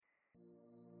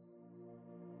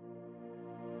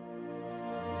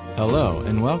Hello,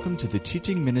 and welcome to the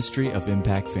teaching ministry of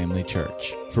Impact Family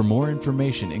Church. For more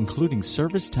information, including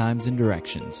service times and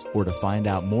directions, or to find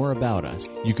out more about us,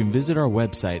 you can visit our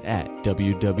website at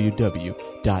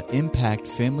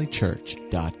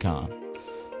www.impactfamilychurch.com.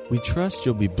 We trust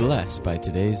you'll be blessed by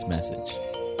today's message.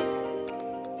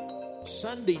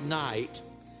 Sunday night,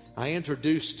 I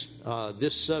introduced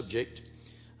this subject,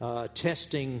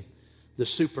 testing the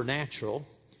supernatural,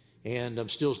 and I'm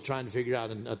still trying to figure out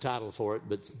a title for it,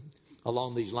 but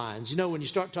along these lines. You know, when you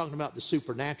start talking about the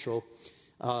supernatural,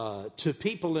 to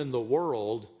people in the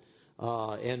world,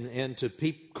 and to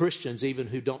Christians even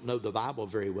who don't know the Bible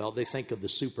very well, they think of the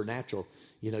supernatural.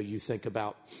 You know, you think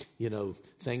about,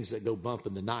 things that go bump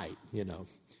in the night,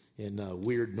 and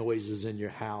weird noises in your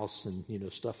house and,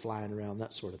 stuff flying around,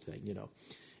 that sort of thing,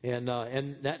 And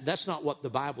that's not what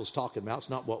the Bible's talking about. It's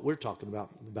not what we're talking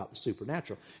about the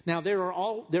supernatural. Now, there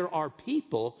are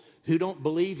people who don't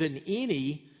believe in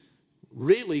any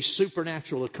really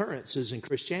supernatural occurrences in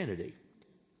Christianity.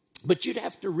 But you'd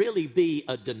have to really be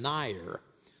a denier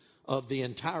of the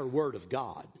entire Word of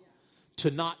God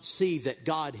to not see that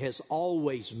God has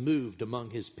always moved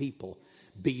among His people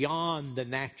beyond the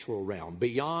natural realm,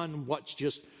 beyond what's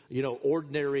just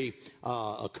ordinary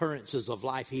occurrences of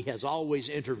life. He has always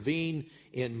intervened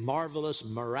in marvelous,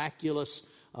 miraculous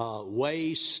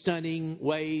ways, stunning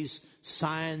ways,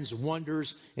 signs,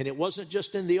 wonders. And it wasn't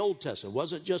just in the Old Testament. It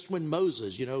wasn't just when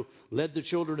Moses, led the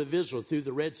children of Israel through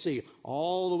the Red Sea,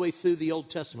 all the way through the Old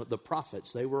Testament. The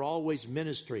prophets, they were always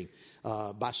ministering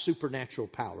by supernatural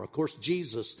power. Of course,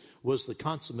 Jesus was the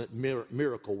consummate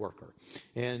miracle worker.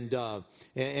 And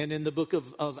in the book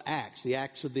of Acts, the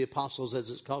Acts of the Apostles,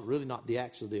 as it's called, really not the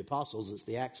Acts of the Apostles, it's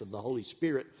the Acts of the Holy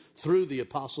Spirit through the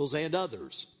apostles and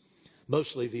others.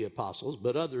 Mostly the apostles,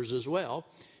 but others as well.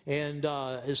 And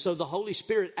so the Holy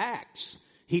Spirit acts.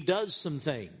 He does some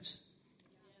things.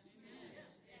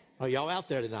 Are y'all out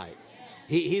there tonight?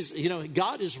 He's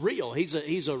God is real.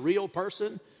 He's a real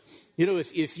person.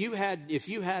 If you had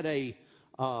a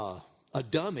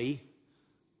dummy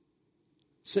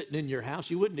sitting in your house,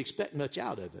 you wouldn't expect much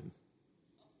out of him.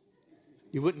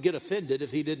 You wouldn't get offended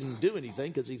if he didn't do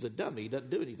anything because he's a dummy. He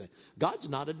doesn't do anything. God's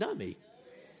not a dummy.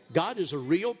 God is a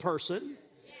real person,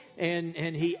 and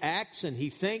He acts and He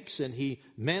thinks and He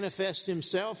manifests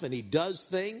Himself and He does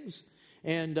things,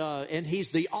 and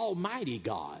He's the Almighty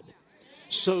God.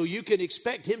 So you can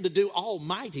expect Him to do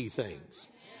almighty things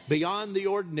beyond the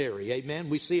ordinary. Amen.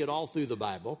 We see it all through the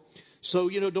Bible. So,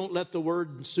 don't let the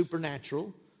word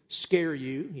supernatural scare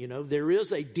you. There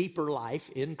is a deeper life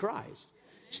in Christ.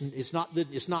 It's not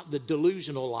the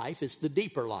delusional life. It's the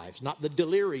deeper life. It's not the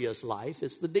delirious life.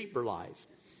 It's the deeper life.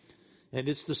 And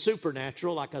it's the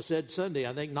supernatural, like I said Sunday,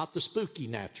 I think, not the spooky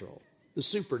natural, the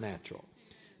supernatural.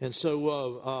 And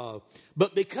so,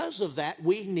 but because of that,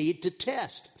 we need to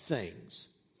test things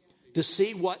to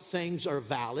see what things are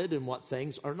valid and what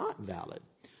things are not valid.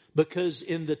 Because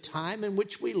in the time in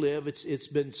which we live, it's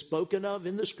been spoken of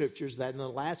in the scriptures that in the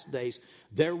last days,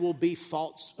 there will be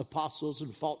false apostles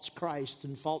and false Christ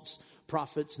and false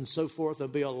prophets and so forth.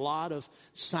 There'll be a lot of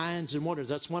signs and wonders.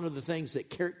 That's one of the things that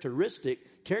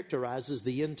characterizes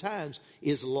the end times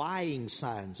is lying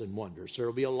signs and wonders. There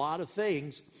will be a lot of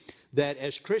things that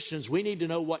as Christians we need to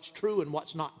know what's true and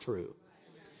what's not true.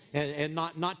 And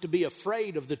not to be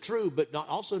afraid of the true, but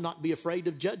also not be afraid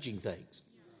of judging things.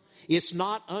 It's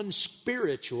not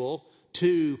unspiritual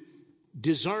to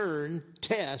discern,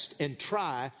 test, and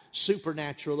try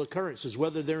supernatural occurrences,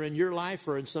 whether they're in your life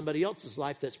or in somebody else's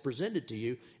life that's presented to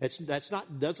you.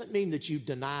 Doesn't mean that you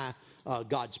deny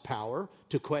God's power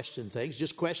to question things.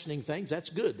 Just questioning things, that's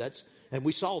good. And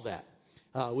we saw that.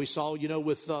 We saw,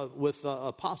 with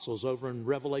apostles over in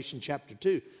Revelation chapter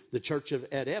 2, the church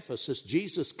at Ephesus,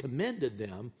 Jesus commended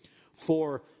them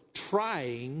for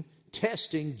trying,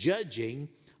 testing, judging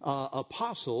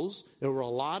apostles. There were a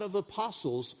lot of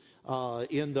apostles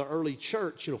in the early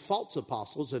church, false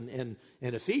apostles, and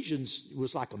Ephesians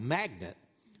was like a magnet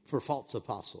for false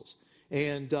apostles.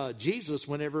 And Jesus,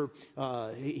 whenever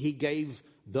he gave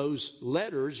those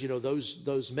letters,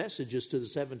 those messages to the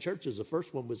seven churches, the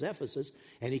first one was Ephesus,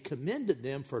 and He commended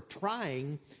them for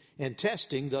trying and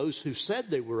testing those who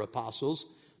said they were apostles,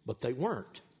 but they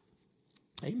weren't.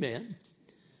 Amen.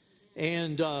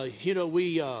 And I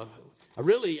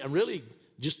really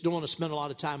just don't want to spend a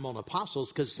lot of time on apostles,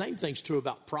 because the same thing's true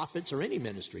about prophets or any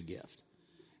ministry gift.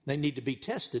 They need to be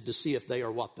tested to see if they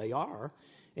are what they are.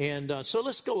 And so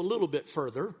let's go a little bit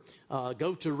further.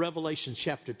 Go to Revelation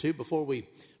chapter 2 before we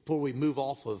move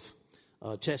off of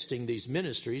testing these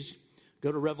ministries.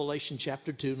 Go to Revelation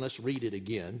chapter 2 and let's read it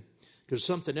again. There's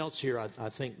something else here I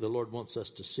think the Lord wants us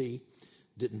to see.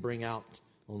 Didn't bring out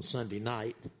on Sunday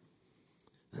night.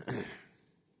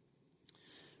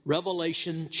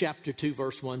 Revelation chapter 2,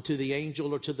 verse 1, to the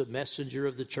angel or to the messenger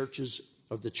of the churches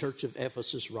of the church of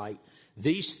Ephesus write,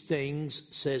 these things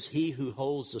says he who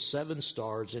holds the 7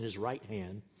 stars in his right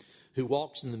hand, who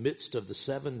walks in the midst of the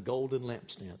 7 golden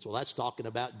lampstands. Well, that's talking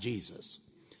about Jesus.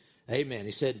 Amen.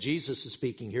 He said, Jesus is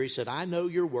speaking here. He said, I know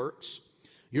your works,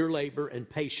 your labor and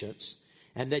patience,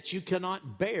 and that you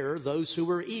cannot bear those who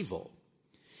are evil.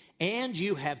 And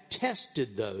you have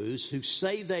tested those who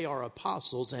say they are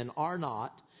apostles and are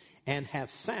not, and have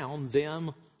found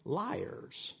them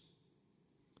liars.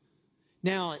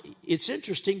 Now, it's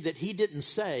interesting that he didn't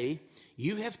say,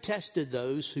 you have tested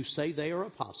those who say they are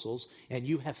apostles, and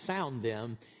you have found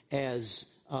them as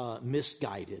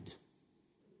misguided.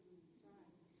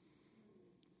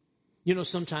 You know,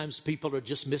 sometimes people are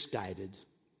just misguided.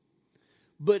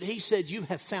 But he said, you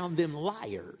have found them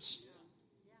liars.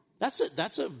 That's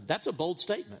a bold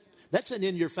statement. That's an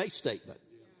in-your-face statement.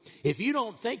 If you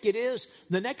don't think it is,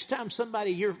 the next time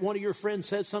one of your friends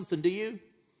says something to you,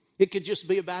 it could just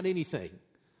be about anything.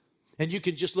 And you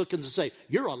can just look and say,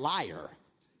 you're a liar.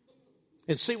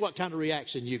 And see what kind of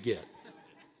reaction you get.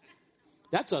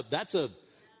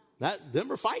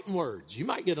 Them are fighting words. You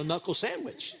might get a knuckle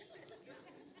sandwich.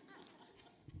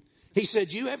 He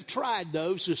said, you have tried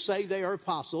those who say they are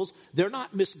apostles. They're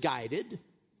not misguided.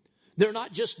 They're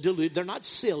not just deluded. They're not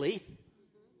silly.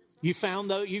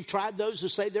 You've tried those who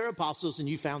say they're apostles, and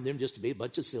you found them just to be a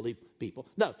bunch of silly people.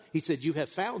 No, he said, you have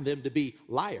found them to be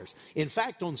liars. In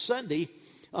fact, on Sunday,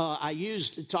 I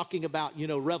used talking about,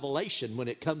 revelation when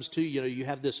it comes to, you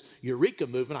have this eureka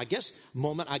movement. I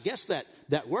guess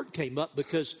that word came up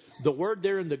because the word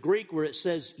there in the Greek where it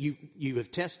says you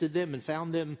have tested them and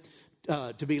found them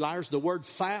to be liars, the word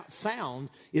found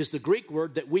is the Greek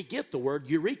word that we get the word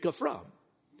eureka from.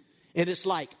 And it's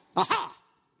like, aha!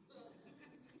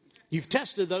 You've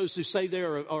tested those who say they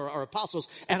are apostles,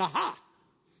 and aha!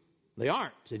 They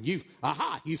aren't. And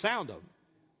you found them.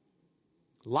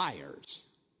 Liars.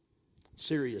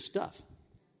 Serious stuff.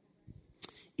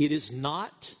 It is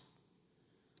not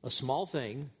a small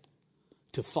thing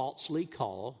to falsely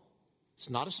call. It's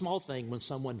not a small thing when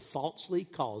someone falsely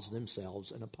calls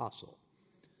themselves an apostle.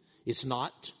 It's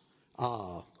not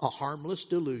a harmless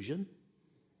delusion.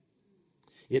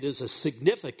 It is a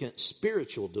significant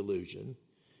spiritual delusion,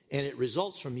 and it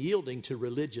results from yielding to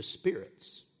religious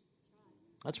spirits.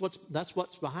 That's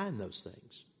what's behind those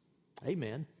things.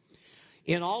 Amen.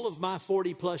 In all of my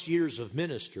 40 plus years of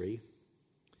ministry,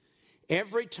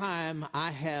 every time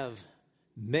I have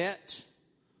met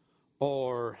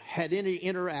or had any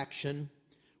interaction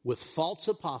with false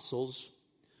apostles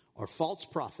or false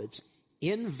prophets,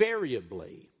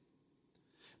 invariably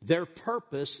their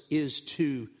purpose is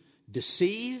to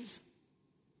deceive.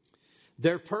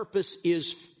 Their purpose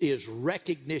is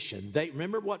recognition.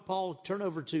 Remember what Paul, turn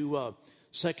over to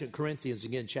 2 Corinthians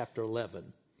again, chapter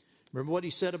 11. Remember what he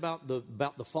said about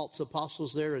the false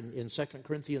apostles there in 2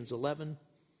 Corinthians 11?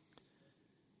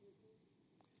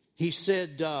 He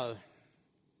said,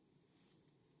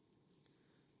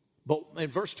 but in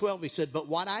verse 12 he said, but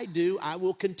what I do, I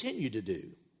will continue to do,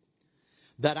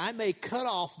 that I may cut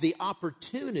off the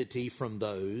opportunity from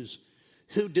those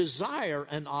who desire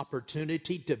an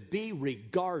opportunity to be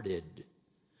regarded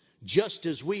just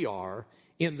as we are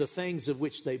in the things of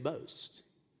which they boast.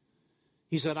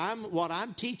 He said, what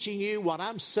I'm teaching you, what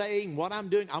I'm saying, what I'm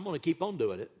doing, I'm going to keep on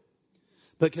doing it.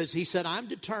 Because he said, I'm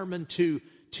determined to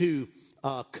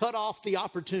cut off the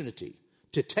opportunity,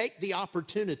 to take the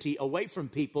opportunity away from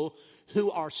people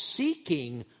who are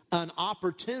seeking an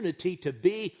opportunity to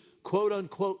be, quote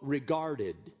unquote,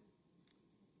 regarded.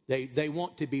 They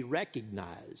want to be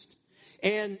recognized.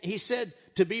 And he said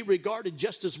to be regarded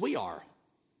just as we are.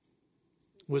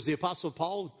 Was the Apostle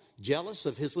Paul jealous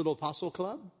of his little apostle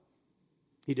club?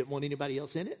 He didn't want anybody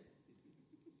else in it?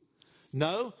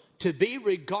 No, to be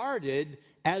regarded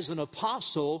as an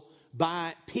apostle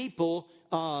by people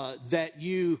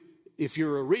if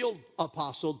you're a real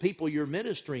apostle, people you're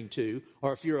ministering to,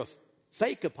 or if you're a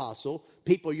fake apostle,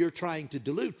 people you're trying to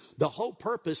delude, the whole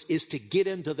purpose is to get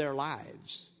into their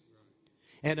lives.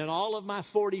 And in all of my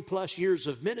 40 plus years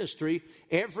of ministry,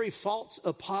 every false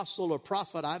apostle or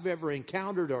prophet I've ever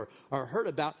encountered or heard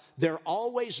about, they're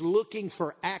always looking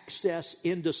for access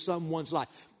into someone's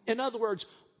life. In other words,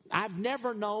 I've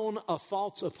never known a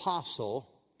false apostle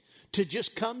to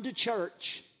just come to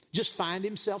church, just find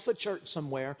himself a church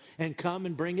somewhere and come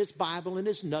and bring his Bible and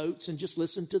his notes and just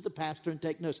listen to the pastor and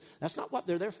take notes. That's not what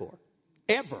they're there for,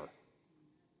 ever.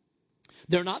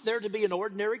 They're not there to be an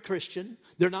ordinary Christian.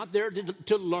 They're not there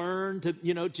to learn,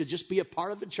 to just be a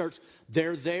part of a church.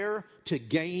 They're there to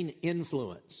gain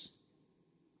influence.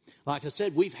 Like I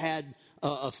said, we've had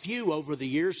a few over the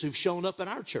years who've shown up in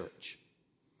our church.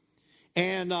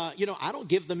 And, I don't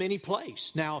give them any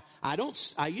place. Now,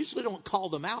 I usually don't call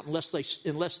them out unless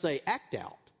they act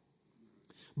out.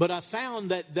 But I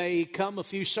found that they come a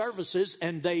few services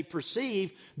and they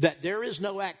perceive that there is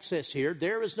no access here.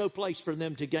 There is no place for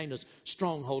them to gain a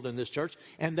stronghold in this church.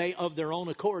 And they, of their own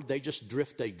accord, they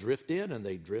drift in and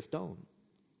they drift on.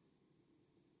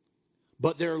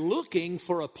 But they're looking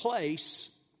for a place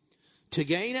to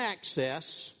gain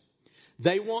access.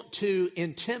 They want to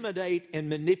intimidate and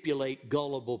manipulate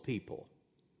gullible people.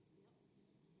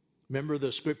 Remember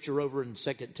the scripture over in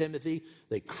 2 Timothy?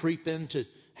 They creep into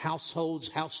households,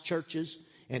 house churches,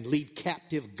 and lead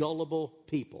captive gullible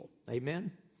people.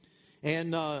 Amen?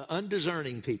 And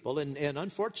undiscerning people. And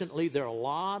unfortunately, there are a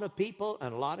lot of people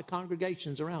and a lot of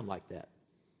congregations around like that.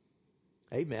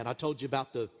 Amen. I told you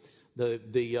about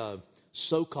the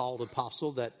so-called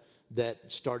apostle that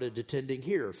started attending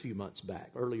here a few months back,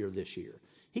 earlier this year.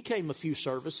 He came a few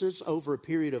services over a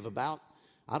period of about,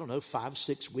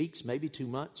 5-6 weeks, maybe 2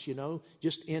 months,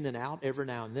 just in and out every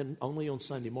now and then, only on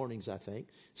Sunday mornings, I think.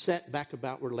 Sat back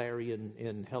about where Larry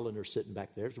and Helen are sitting back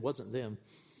there. It wasn't them.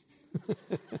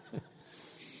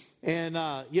 And,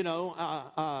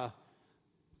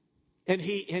 and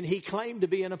he claimed to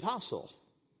be an apostle.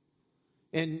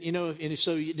 And, and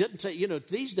so it doesn't take,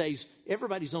 these days,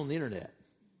 everybody's on the internet.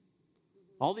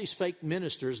 All these fake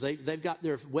ministers, they've got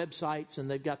their websites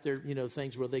and they've got their,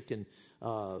 things where they can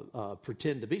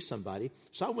pretend to be somebody.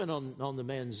 So I went on the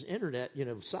man's internet,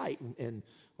 site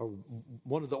or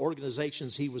one of the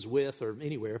organizations he was with or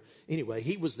anywhere. Anyway,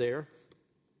 he was there.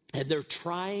 And they're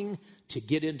trying to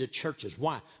get into churches.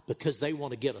 Why? Because they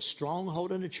want to get a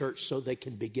stronghold in the church so they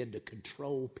can begin to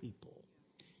control people.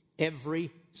 Every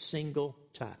single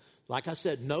time. Like I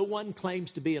said, no one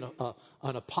claims to be an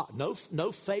apostle.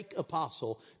 No fake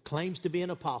apostle claims to be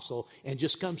an apostle and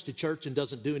just comes to church and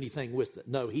doesn't do anything with it.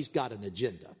 No, he's got an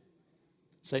agenda.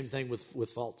 Same thing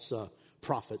with false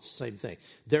prophets, same thing.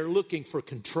 They're looking for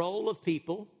control of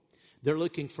people. They're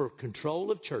looking for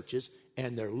control of churches.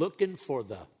 And they're looking for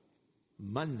the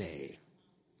money.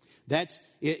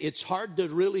 It's hard to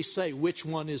really say which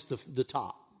one is the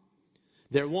top.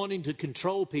 They're wanting to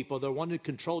control people. They're wanting to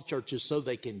control churches so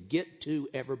they can get to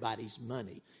everybody's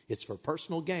money. It's for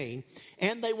personal gain.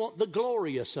 And they want the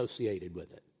glory associated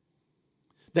with it.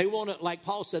 They want to, like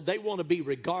Paul said, they want to be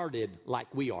regarded like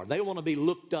we are. They want to be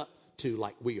looked up to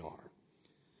like we are.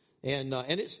 And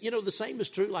it's, the same is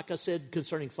true, like I said,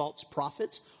 concerning false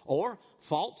prophets or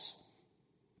false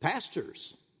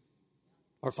pastors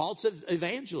or false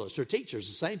evangelists or teachers.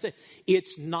 The same thing.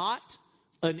 It's not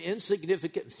an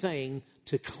insignificant thing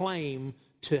to claim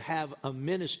to have a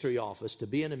ministry office, to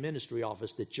be in a ministry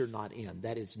office that you're not in.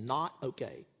 That is not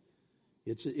okay.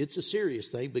 It's a serious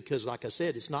thing because, like I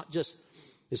said, it's not just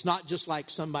like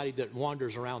somebody that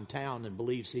wanders around town and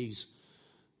believes he's,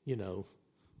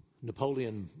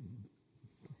 Napoleon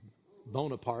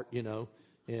Bonaparte,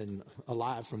 and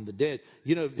alive from the dead.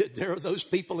 There are those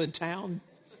people in town.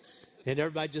 And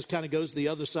everybody just kind of goes to the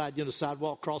other side,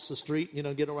 sidewalk, across the street,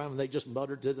 get around and they just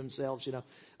mutter to themselves,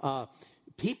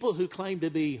 People who claim to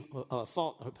be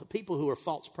people who are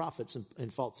false prophets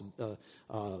and false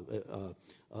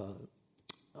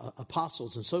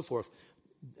apostles and so forth,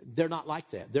 they're not like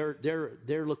that.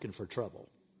 They're looking for trouble.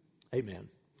 Amen.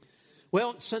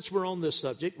 Well, since we're on this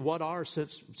subject,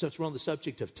 since we're on the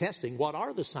subject of testing, what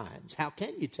are the signs? How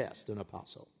can you test an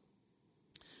apostle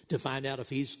to find out if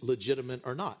he's legitimate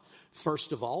or not?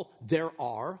 First of all, there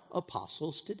are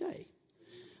apostles today.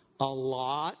 A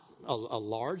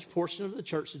large portion of the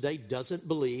church today doesn't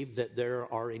believe that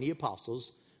there are any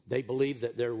apostles. They believe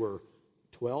that there were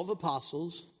 12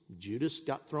 apostles. Judas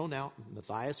got thrown out.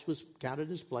 Matthias was counted in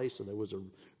his place. So there was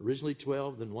originally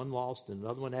 12, then one lost, and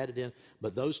another one added in.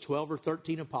 But those 12 or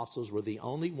 13 apostles were the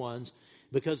only ones,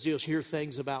 because you'll hear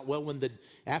things about,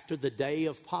 after the day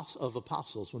of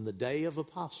apostles, when the day of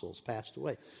apostles passed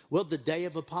away. Well, the day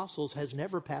of apostles has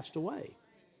never passed away.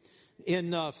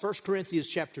 In 1 Corinthians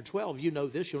chapter 12, you know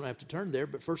this, you don't have to turn there,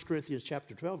 but 1 Corinthians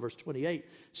chapter 12, verse 28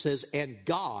 says, and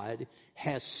God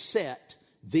has set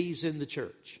these in the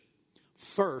church,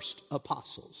 first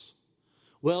apostles.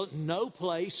 Well, no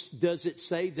place does it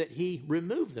say that he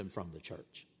removed them from the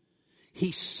church.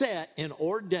 He set and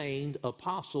ordained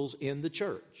apostles in the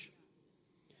church.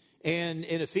 And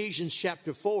in Ephesians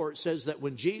chapter 4, it says that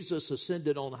when Jesus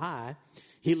ascended on high,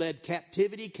 he led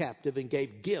captivity captive and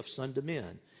gave gifts unto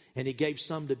men. And he gave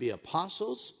some to be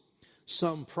apostles,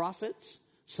 some prophets,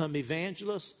 some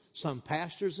evangelists, some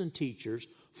pastors and teachers,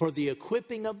 for the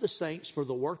equipping of the saints, for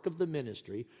the work of the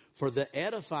ministry, for the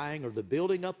edifying or the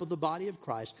building up of the body of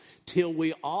Christ, till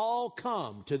we all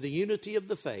come to the unity of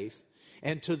the faith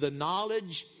and to the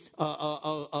knowledge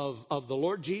of the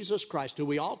Lord Jesus Christ, till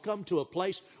we all come to a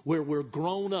place where we're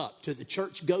grown up, till the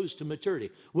church goes to maturity.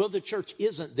 Well, the church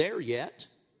isn't there yet.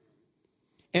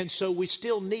 And so we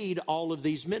still need all of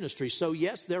these ministries. So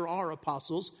yes, there are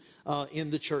apostles in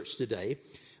the church today.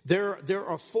 There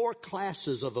are 4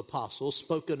 classes of apostles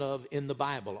spoken of in the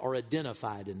Bible or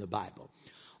identified in the Bible.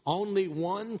 Only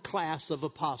one class of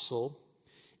apostle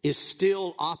is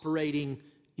still operating,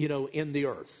 in the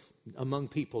earth among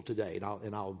people today,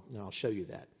 and I'll show you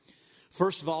that.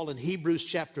 First of all, in Hebrews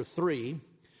chapter 3,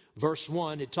 verse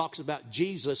 1, it talks about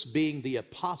Jesus being the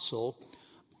apostle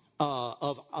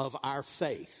of our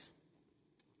faith,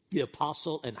 the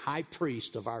apostle and high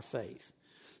priest of our faith.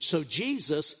 So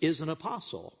Jesus is an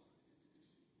apostle.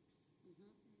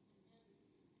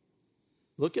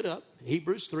 Look it up,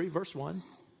 Hebrews 3, verse 1.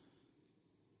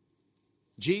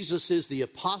 Jesus is the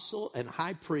apostle and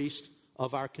high priest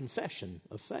of our confession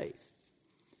of faith.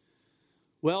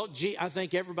 Well, I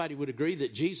think everybody would agree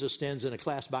that Jesus stands in a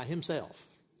class by himself.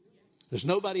 There's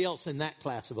nobody else in that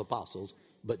class of apostles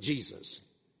but Jesus.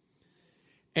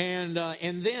 And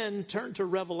then turn to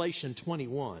Revelation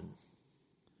 21.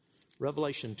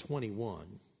 Revelation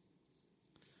 21.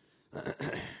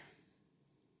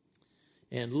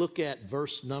 And look at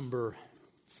verse number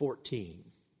 14.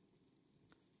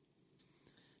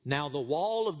 Now the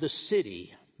wall of the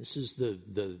city, this is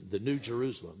the New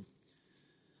Jerusalem.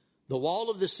 The wall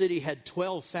of the city had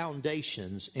 12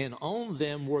 foundations, and on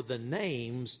them were the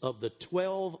names of the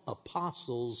 12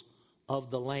 apostles of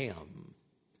the Lamb.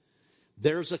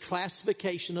 There's a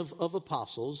classification of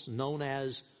apostles known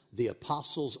as the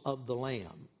apostles of the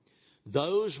Lamb.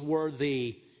 Those were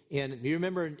and you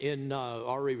remember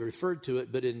already referred to it,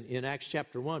 but in Acts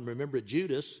chapter 1, remember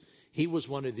Judas, he was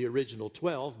one of the original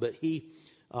 12, but he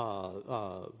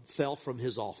fell from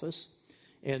his office.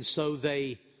 And so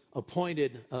they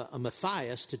appointed a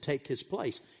Matthias to take his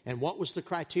place. And what was the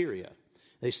criteria?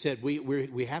 They said,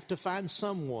 we have to find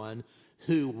someone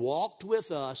who walked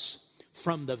with us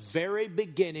from the very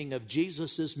beginning of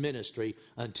Jesus' ministry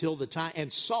until the time,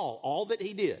 and saw all that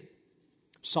he did.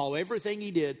 Saw everything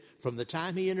he did from the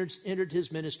time he entered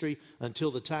his ministry until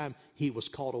the time he was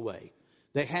called away.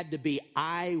 They had to be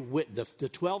eyewitnesses. The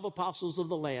 12 apostles of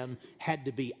the Lamb had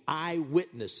to be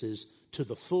eyewitnesses to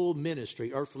the full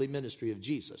ministry, earthly ministry of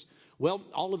Jesus. Well,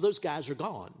 all of those guys are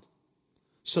gone.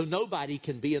 So nobody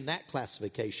can be in that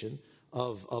classification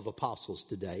of apostles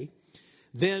today.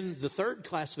 Then the third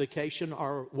classification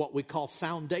are what we call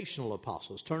foundational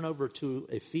apostles. Turn over to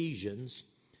Ephesians,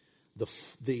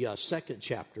 the second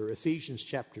chapter, Ephesians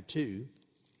chapter 2.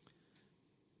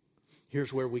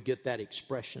 Here's where we get that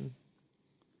expression,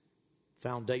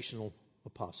 foundational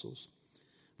apostles.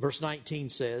 Verse 19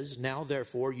 says, "Now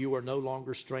therefore you are no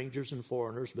longer strangers and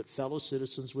foreigners, but fellow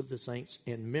citizens with the saints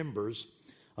and members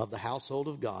of the household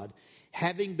of God,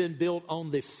 having been built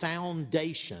on the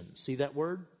foundation." See that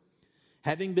word?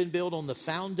 Having been built on the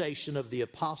foundation of the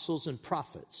apostles and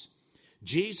prophets,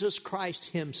 Jesus Christ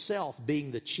himself being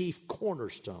the chief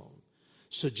cornerstone.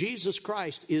 So Jesus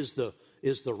Christ is the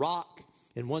rock.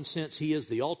 In one sense, he is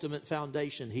the ultimate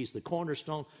foundation. He's the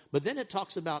cornerstone. But then it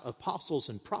talks about apostles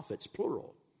and prophets,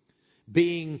 plural,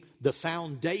 being the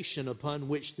foundation upon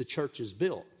which the church is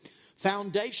built.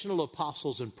 Foundational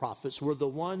apostles and prophets were the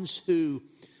ones who,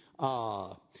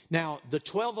 now the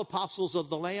 12 apostles of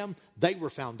the Lamb, they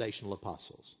were foundational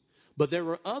apostles. But there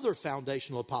were other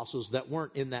foundational apostles that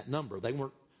weren't in that number. They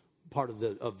weren't part of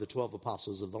the 12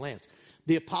 apostles of the Lamb.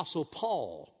 The apostle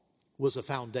Paul was a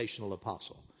foundational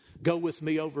apostle. Go with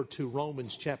me over to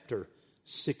Romans chapter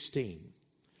 16.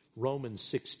 Romans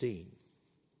 16.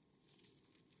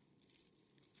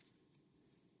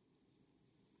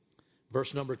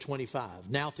 Verse number 25.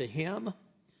 "Now to him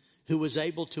who was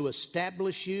able to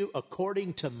establish you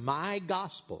according to my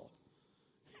gospel."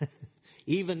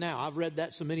 Even now, I've read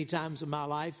that so many times in my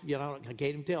life, I can't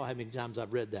even tell how many times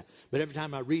I've read that. But every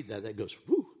time I read that goes,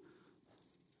 whew,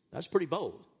 that's pretty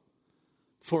bold.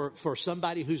 For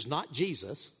somebody who's not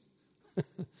Jesus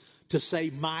to say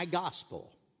my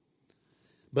gospel.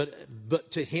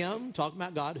 But to him, talking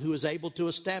about God, who is able to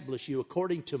establish you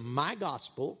according to my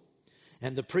gospel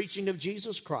and the preaching of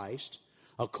Jesus Christ,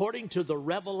 according to the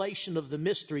revelation of the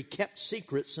mystery kept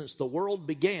secret since the world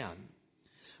began,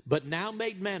 but now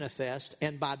made manifest,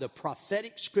 and by the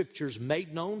prophetic scriptures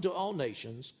made known to all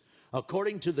nations,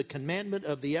 according to the commandment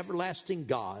of the everlasting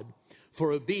God,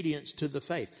 for obedience to the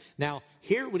faith. Now,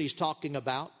 here when he's talking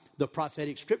about the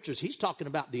prophetic scriptures, he's talking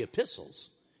about the epistles.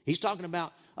 He's talking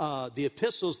about the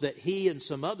epistles that he and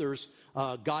some others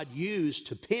God used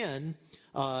to pen,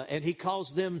 and he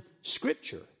calls them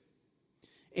scripture.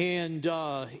 And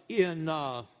in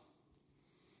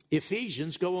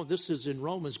Ephesians, this is in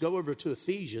Romans, go over to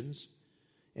Ephesians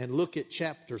and look at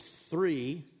chapter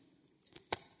 3.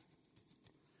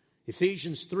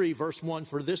 Ephesians 3, verse 1,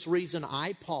 for this reason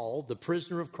I, Paul, the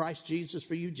prisoner of Christ Jesus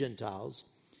for you Gentiles,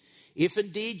 if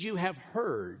indeed you have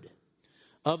heard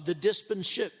of the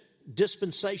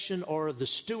dispensation or the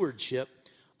stewardship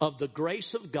of the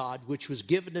grace of God which was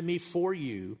given to me for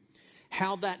you,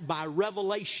 how that by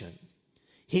revelation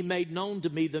he made known to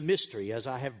me the mystery, as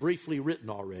I have briefly written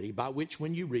already, by which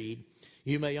when you read,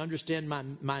 you may understand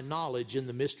my knowledge in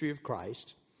the mystery of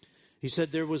Christ. He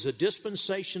said there was a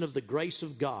dispensation of the grace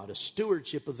of God, a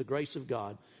stewardship of the grace of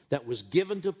God that was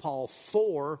given to Paul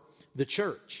for the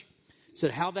church. He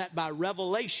said how that by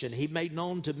revelation he made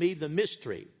known to me the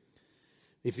mystery.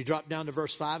 If you drop down to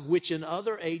verse 5, which in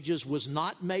other ages was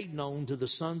not made known to the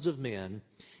sons of men,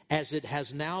 as it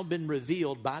has now been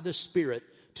revealed by the Spirit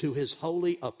to his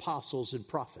holy apostles and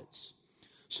prophets.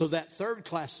 So that third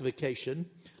classification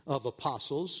of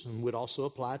apostles, and would also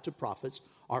apply to prophets,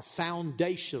 are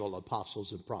foundational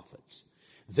apostles and prophets.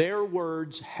 Their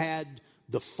words had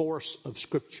the force of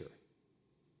Scripture.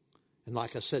 And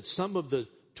like I said, some of the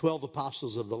 12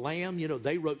 apostles of the Lamb,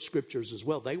 they wrote scriptures as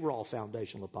well. They were all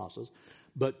foundational apostles.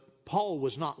 But Paul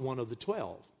was not one of the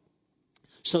 12.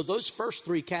 So those first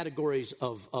three categories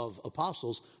of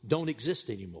apostles don't exist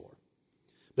anymore.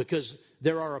 Because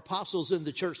there are apostles in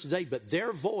the church today, but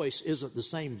their voice isn't the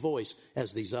same voice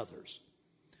as these others.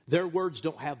 Their words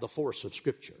don't have the force of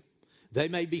Scripture. They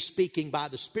may be speaking by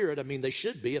the Spirit. I mean, they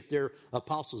should be. If they're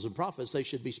apostles and prophets, they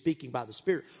should be speaking by the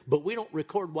Spirit. But we don't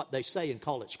record what they say and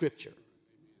call it Scripture.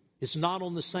 It's not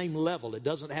on the same level. It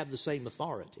doesn't have the same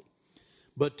authority.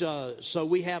 But so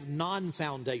we have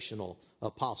non-foundational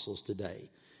apostles today.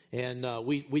 And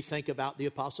we think about the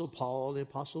Apostle Paul, the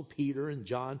Apostle Peter, and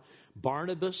John.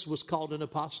 Barnabas was called an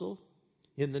apostle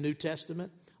in the New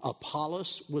Testament.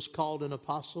 Apollos was called an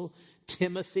apostle.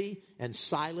 Timothy and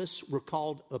Silas were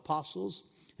called apostles.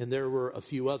 And there were a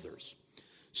few others.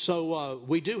 So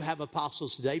we do have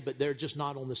apostles today, but they're just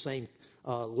not on the same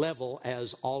level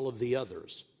as all of the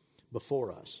others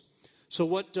before us. So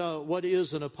what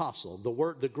is an apostle?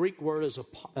 The Greek word is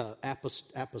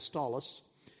apostolos.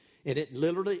 And it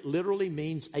literally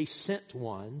means a sent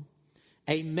one,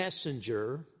 a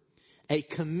messenger, a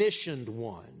commissioned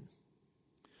one.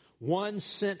 One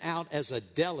sent out as a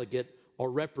delegate or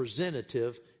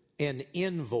representative, an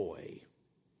envoy.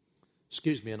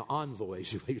 An envoy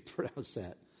is the way you pronounce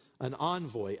that. An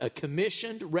envoy, a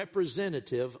commissioned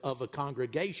representative of a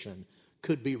congregation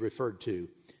could be referred to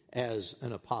as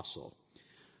an apostle.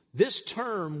 This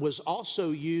term was also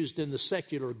used in the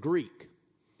secular Greek.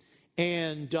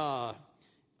 And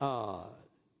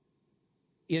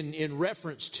in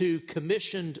reference to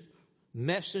commissioned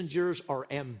messengers or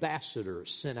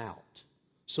ambassadors sent out.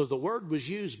 So the word was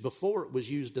used before it was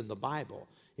used in the Bible.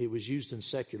 It was used in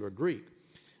secular Greek.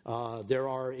 There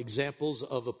are examples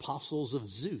of apostles of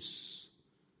Zeus.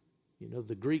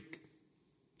 The Greek,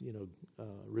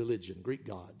 religion, Greek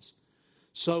gods.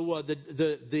 So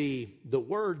the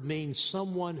word means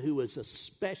someone who is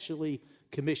especially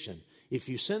commissioned. If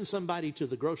you send somebody to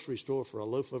the grocery store for a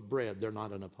loaf of bread, they're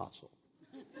not an apostle,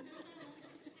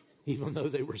 even though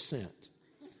they were sent.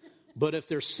 But if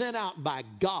they're sent out by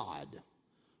God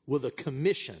with a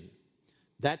commission,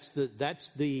 that's the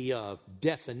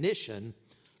definition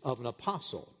of an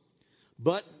apostle.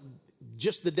 But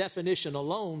just the definition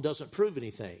alone doesn't prove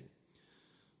anything.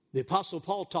 The Apostle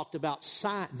Paul talked about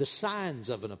the signs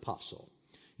of an apostle.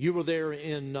 You were there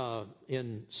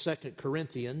in 2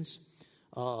 Corinthians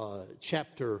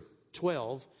chapter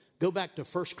 12. Go back to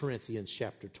 1 Corinthians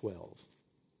chapter 12.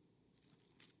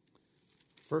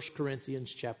 1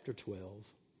 Corinthians chapter 12.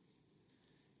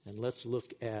 And let's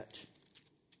look at,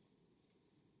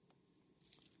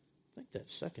 I think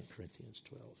that's 2 Corinthians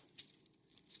 12.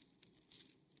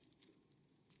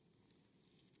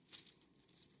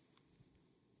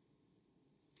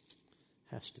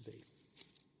 Has to be.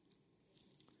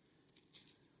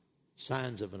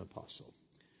 Signs of an apostle.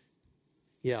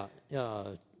 Yeah,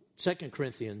 2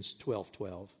 Corinthians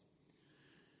 12:12.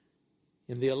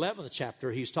 In the 11th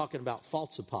chapter, he's talking about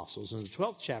false apostles. In the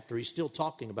 12th chapter, he's still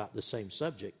talking about the same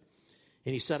subject.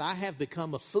 And he said, I have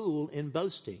become a fool in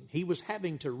boasting. He was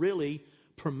having to really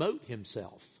promote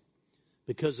himself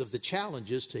because of the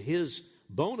challenges to his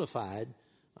bona fide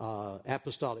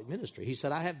apostolic ministry. He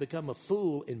said, I have become a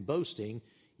fool in boasting.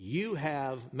 You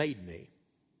have made me.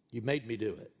 You made me do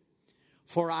it.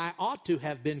 For I ought to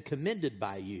have been commended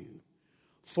by you.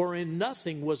 For in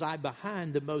nothing was I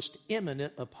behind the most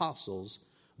eminent apostles,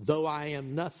 though I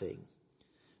am nothing.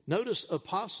 Notice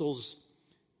apostles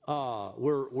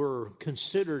were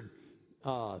considered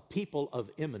people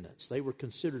of eminence. They were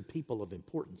considered people of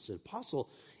importance. An apostle,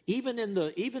 even in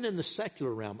the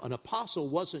secular realm, an apostle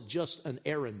wasn't just an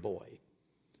errand boy.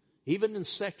 Even in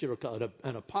secular,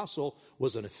 an apostle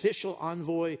was an official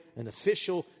envoy,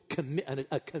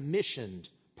 a commissioned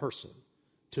person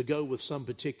to go with some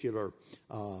particular,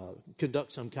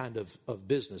 conduct some kind of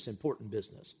business, important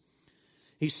business.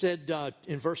 He said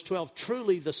in verse 12,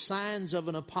 truly the signs of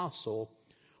an apostle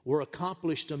were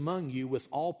accomplished among you with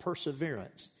all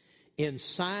perseverance in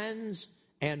signs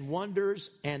and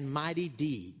wonders and mighty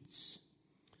deeds.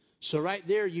 So right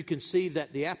there you can see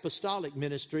that the apostolic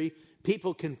ministry,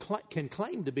 people can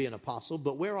claim to be an apostle,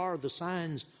 but where are the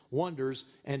signs, wonders,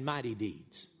 and mighty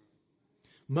deeds?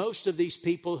 Most of these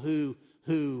people who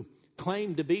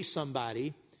claim to be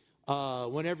somebody,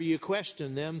 whenever you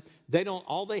question them,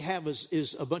 all they have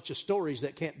is a bunch of stories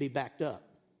that can't be backed up.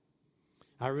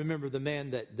 I remember the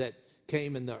man that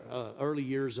came in the early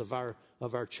years of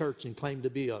our church and claimed to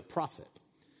be a prophet.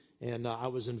 And I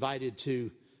was invited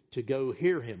to go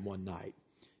hear him one night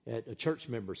at a church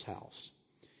member's house.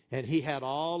 And he had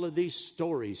all of these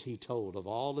stories he told of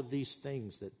all of these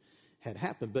things that had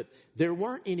happened. But there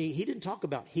weren't any, he didn't talk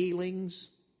about healings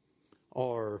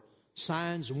or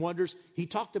signs and wonders. He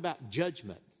talked about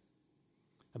judgment,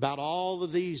 about all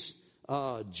of these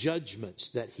judgments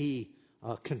that he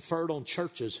conferred on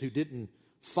churches who didn't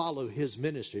follow his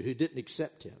ministry, who didn't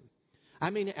accept him. I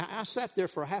mean, I sat there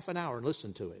for half an hour and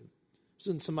listened to him. It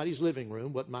was in somebody's living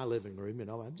room, wasn't my living room,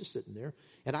 I'm just sitting there.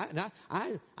 And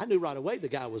I knew right away the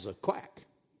guy was a quack.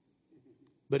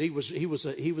 But he was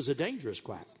a dangerous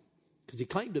quack because he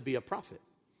claimed to be a prophet.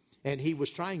 And he was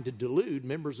trying to delude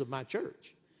members of my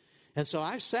church. And so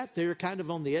I sat there kind of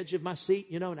on the edge of my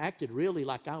seat, and acted really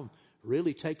like I'm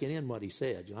really taking in what he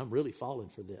said. I'm really falling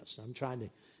for this. I'm trying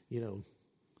to,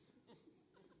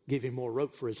 give him more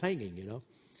rope for his hanging,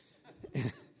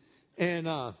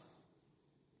 And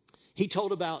he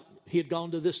told about he had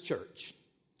gone to this church,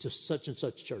 to such and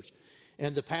such church.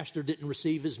 And the pastor didn't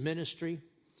receive his ministry.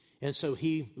 And so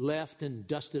he left and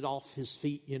dusted off his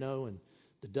feet, and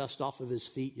the dust off of his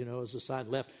feet, as a sign,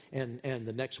 left. And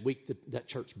the next week, that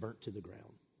church burnt to the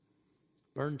ground.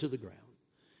 Burned to the ground.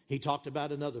 He talked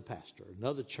about another pastor,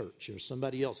 another church, or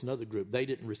somebody else, another group. They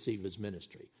didn't receive his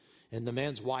ministry. And the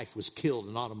man's wife was killed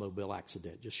in an automobile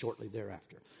accident just shortly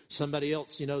thereafter. Somebody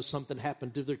else, something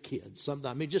happened to their kids.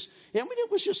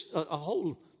 It was just a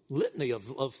whole litany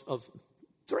of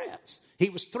threats. He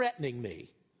was threatening me.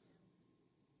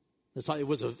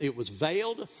 It was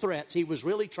veiled threats. He was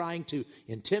really trying to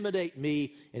intimidate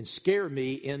me and scare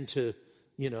me into,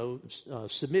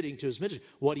 submitting to his ministry.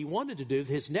 What he wanted to do,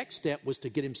 his next step was to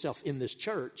get himself in this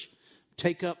church,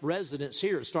 take up residence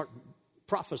here and start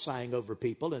prophesying over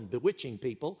people and bewitching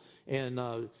people, and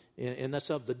that's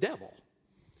of the devil.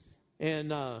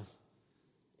 And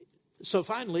so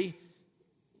finally,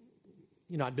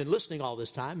 I'd been listening all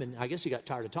this time, and I guess he got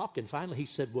tired of talking. Finally, he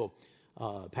said, well,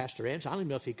 Pastor Anderson, I don't even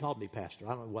know if he called me pastor.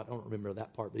 I don't remember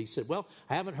that part. But he said, well,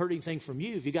 I haven't heard anything from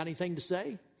you. Have you got anything to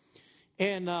say?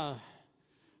 And I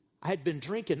had been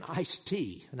drinking iced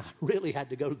tea, and I really had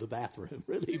to go to the bathroom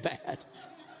really bad.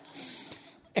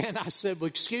 And I said, well,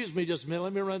 excuse me just a minute.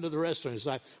 Let me run to the restroom.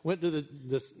 So I went to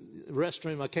the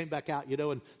restroom. I came back out,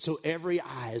 and so every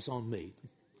eye is on me.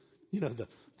 The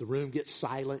room gets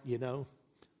silent, And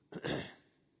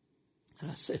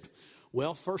I said,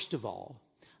 well, first of all,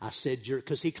 I said,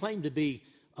 because he claimed to be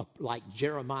like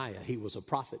Jeremiah. He was a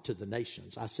prophet to the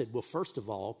nations. I said, well, first of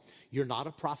all, you're not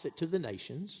a prophet to the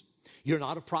nations. You're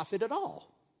not a prophet at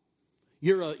all.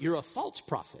 You're a false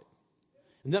prophet.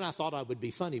 And then I thought I would be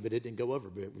funny, but it didn't go over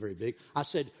very big. I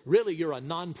said, really, you're a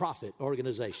non-profit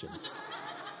organization.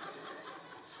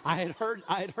 I had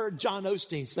heard John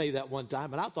Osteen say that one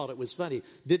time, and I thought it was funny.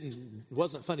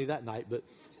 Wasn't funny that night, but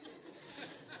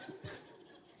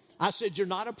I said, you're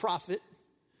not a prophet.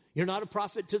 You're not a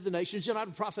prophet to the nations. You're not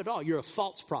a prophet at all. You're a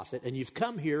false prophet, and you've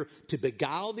come here to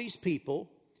beguile these people.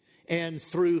 And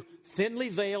through thinly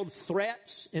veiled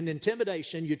threats and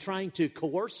intimidation, you're trying to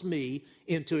coerce me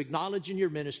into acknowledging your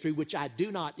ministry, which I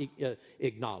do not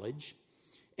acknowledge.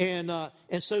 And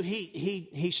so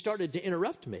he started to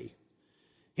interrupt me.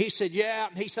 He said, yeah.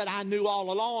 He said, I knew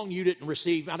all along you didn't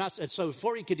receive. And I said, so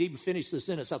before he could even finish the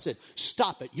sentence, I said,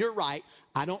 stop it. You're right.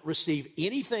 I don't receive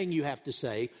anything you have to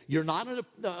say. You're not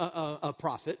a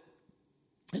prophet.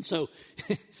 And so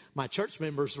my church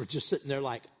members were just sitting there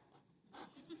like,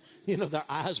 their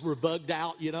eyes were bugged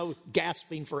out,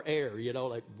 gasping for air,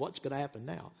 like what's going to happen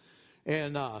now?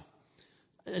 And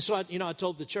so I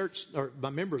told the church, or my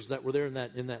members that were there in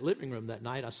that living room that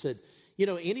night, I said,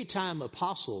 anytime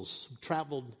apostles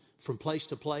traveled from place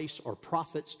to place, or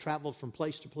prophets traveled from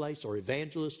place to place, or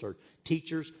evangelists or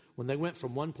teachers, when they went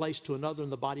from one place to another in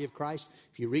the body of Christ,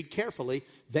 if you read carefully,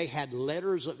 they had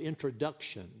letters of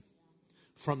introduction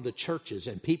from the churches,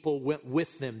 and people went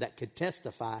with them that could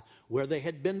testify where they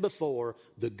had been before,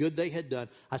 the good they had done.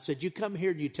 I said, you come here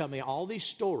and you tell me all these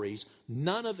stories,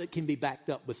 none of it can be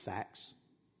backed up with facts.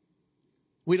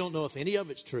 We don't know if any of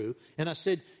it's true. And I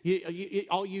said,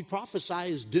 all you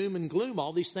prophesy is doom and gloom,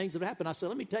 all these things that happen. I said,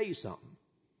 let me tell you something.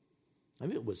 I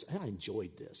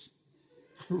enjoyed this.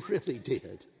 I really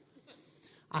did.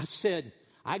 I said,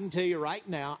 I can tell you right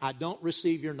now, I don't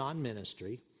receive your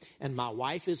non-ministry, and my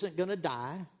wife isn't going to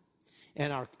die,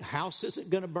 and our house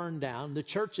isn't going to burn down, the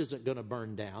church isn't going to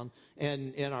burn down,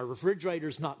 and our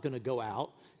refrigerator's not going to go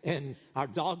out, and our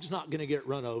dog's not going to get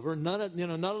run over. None of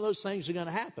those things are going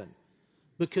to happen.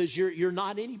 Because you're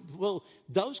not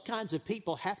those kinds of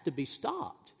people have to be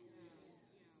stopped.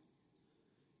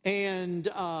 And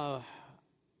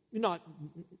not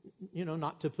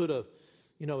to put a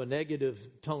negative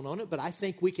tone on it, but I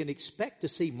think we can expect to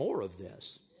see more of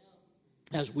this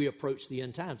as we approach the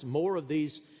end times. More of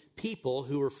these people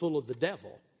who are full of the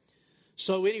devil.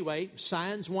 So anyway,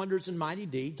 signs, wonders, and mighty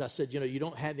deeds. I said, you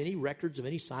don't have any records of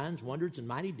any signs, wonders, and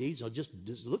mighty deeds.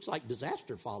 It looks like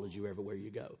disaster follows you everywhere you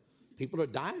go. People are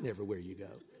dying everywhere you go.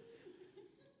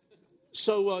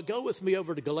 So go with me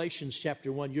over to Galatians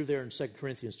chapter 1. You're there in 2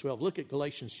 Corinthians 12. Look at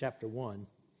Galatians chapter 1.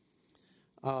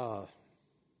 And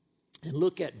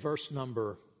look at verse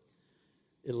number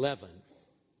 11.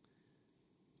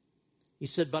 He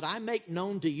said, but I make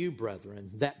known to you,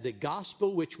 brethren, that the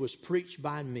gospel which was preached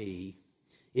by me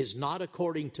is not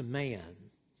according to man.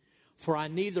 For I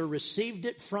neither received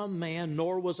it from man,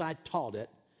 nor was I taught it,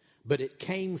 but it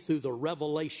came through the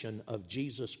revelation of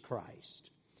Jesus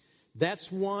Christ.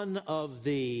 That's one of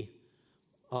the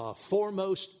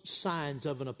foremost signs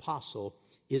of an apostle,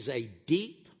 is a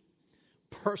deep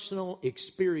personal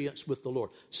experience with the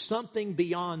Lord. Something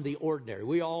beyond the ordinary.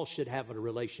 We all should have a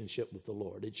relationship with the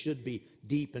Lord. It should be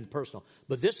deep and personal.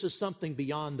 But this is something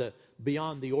beyond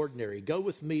the ordinary. Go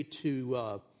with me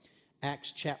to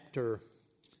Acts chapter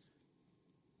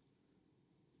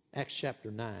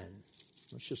 9.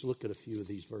 Let's just look at a few of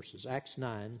these verses. Acts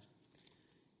 9,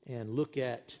 and look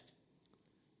at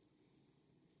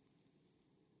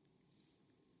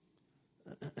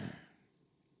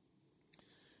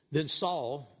then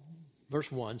Saul, verse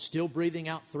 1, still breathing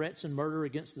out threats and murder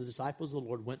against the disciples of the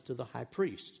Lord, went to the high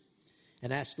priest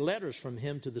and asked letters from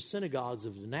him to the synagogues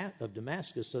of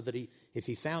Damascus, so that if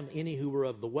he found any who were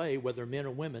of the way, whether men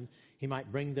or women, he might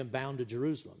bring them bound to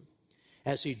Jerusalem.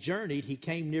 As he journeyed, he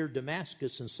came near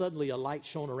Damascus, and suddenly a light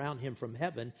shone around him from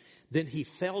heaven. Then he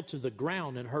fell to the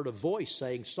ground and heard a voice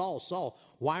saying, Saul, Saul,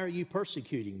 why are you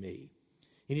persecuting me?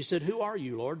 And he said, who are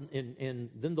you, Lord? And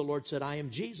then the Lord said, I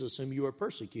am Jesus, whom you are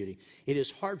persecuting. It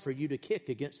is hard for you to kick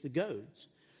against the goads.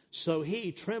 So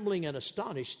he, trembling and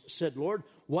astonished, said, Lord,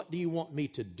 what do you want me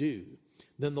to do?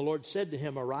 Then the Lord said to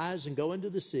him, arise and go into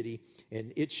the city,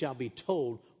 and it shall be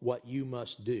told what you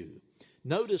must do.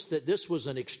 Notice that this was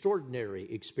an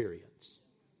extraordinary experience.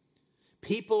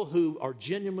 People who are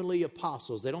genuinely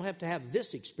apostles, they don't have to have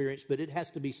this experience, but it has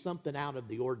to be something out of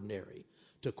the ordinary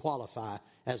to qualify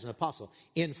as an apostle.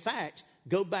 In fact,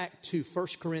 go back to 1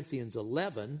 Corinthians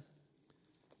 11.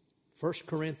 1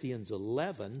 Corinthians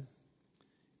 11,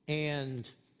 and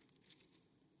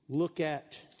look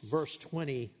at verse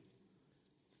 20.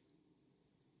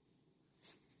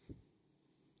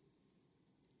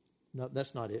 No,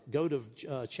 that's not it. Go to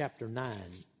chapter 9.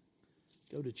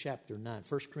 Go to chapter 9.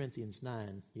 1 Corinthians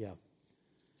 9. Yeah.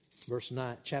 Verse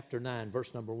 9, chapter 9,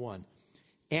 verse number 1.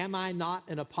 Am I not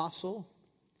an apostle?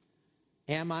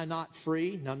 Am I not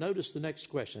free? Now notice the next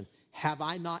question. Have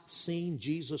I not seen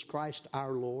Jesus Christ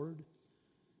our Lord?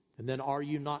 And then, are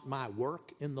you not my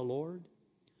work in the Lord?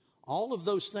 All of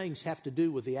those things have to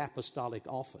do with the apostolic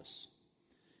office.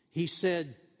 He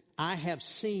said, I have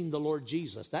seen the Lord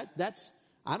Jesus. That's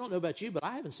I don't know about you, but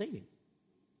I haven't seen him.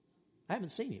 I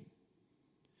haven't seen him.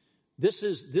 This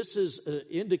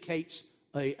indicates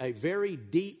a very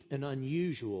deep and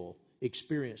unusual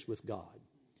experience with God.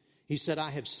 He said,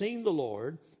 I have seen the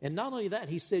Lord. And not only that,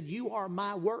 he said, you are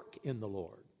my work in the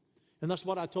Lord. And that's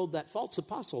what I told that false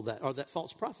apostle that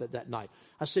false prophet that night.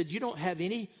 I said, you don't have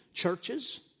any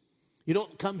churches. You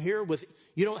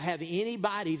don't have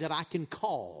anybody that I can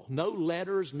call. No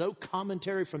letters, no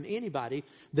commentary from anybody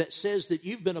that says that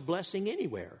you've been a blessing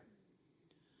anywhere.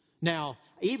 Now,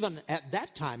 even at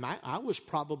that time, I was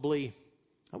probably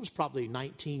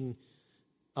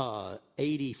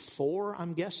 1984,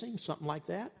 I'm guessing, something like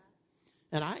that.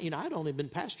 And I'd only been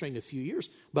pastoring a few years,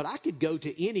 but I could go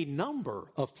to any number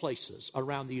of places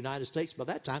around the United States by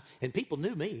that time, and people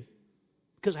knew me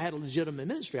because I had a legitimate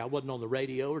ministry. I wasn't on the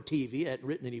radio or TV. I hadn't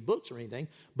written any books or anything.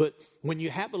 But when you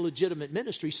have a legitimate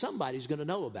ministry, somebody's going to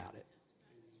know about it.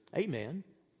 Amen.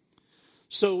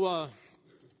 So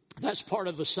that's part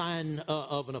of a sign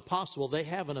of an apostle. They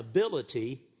have an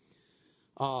ability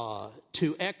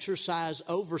to exercise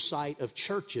oversight of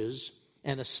churches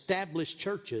and establish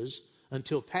churches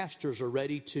until pastors are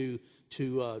ready to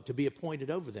be appointed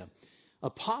over them.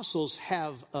 Apostles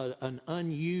have an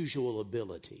unusual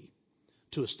ability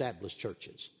to establish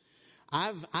churches.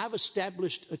 I've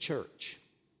established a church,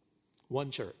 one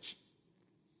church.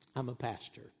 I'm a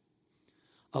pastor.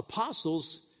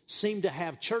 Apostles seem to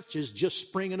have churches just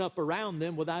springing up around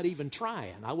them without even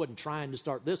trying. I wasn't trying to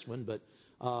start this one, but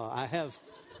I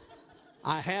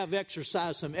have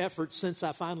exercised some effort since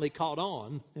I finally caught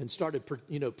on and started,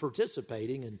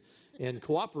 participating and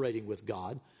cooperating with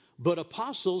God. But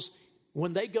apostles,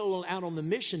 when they go out on the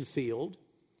mission field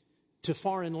to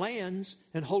foreign lands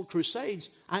and hold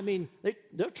crusades,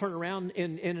 they'll turn around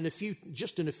and in a few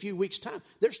weeks' time,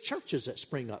 there's churches that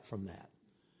spring up from that.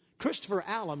 Christopher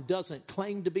Allen doesn't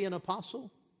claim to be an apostle.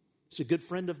 He's a good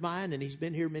friend of mine, and he's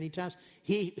been here many times.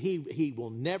 He will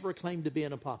never claim to be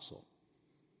an apostle.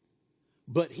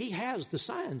 But he has the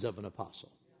signs of an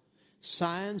apostle.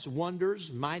 Signs,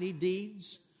 wonders, mighty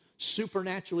deeds,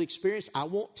 supernatural experience. I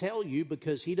won't tell you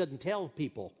because he doesn't tell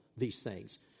people these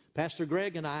things. Pastor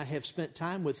Greg and I have spent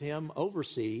time with him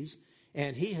overseas,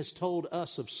 and he has told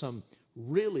us of some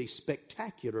really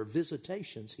spectacular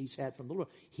visitations he's had from the Lord.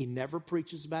 He never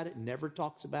preaches about it, never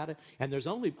talks about it, and there's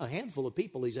only a handful of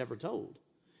people he's ever told.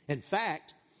 In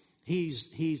fact,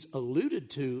 he's alluded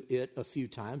to it a few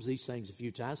times, these things a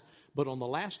few times, but on the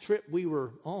last trip we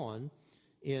were on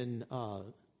in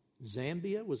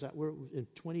Zambia, was that where, in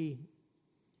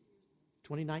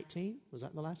 2019? Was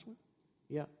that the last one?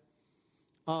 Yeah.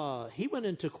 He went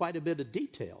into quite a bit of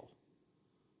detail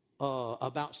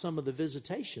about some of the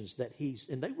visitations that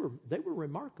and they were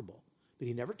remarkable, but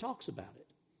he never talks about it.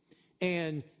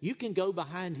 And you can go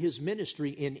behind his ministry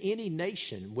in any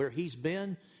nation where he's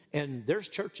been, and there's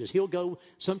churches. He'll go,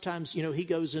 sometimes, he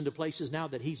goes into places now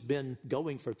that he's been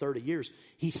going for 30 years.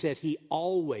 He said he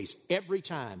always, every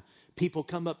time, people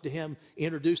come up to him,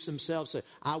 introduce themselves, say,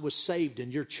 I was saved in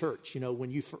your church,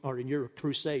 when you are in your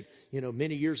crusade,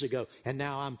 many years ago, and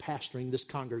now I'm pastoring this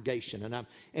congregation,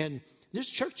 and this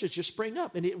churches just spring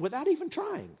up, and without even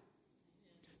trying.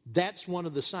 That's one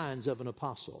of the signs of an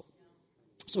apostle.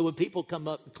 So when people come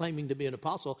up claiming to be an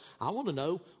apostle, I want to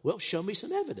know, well, show me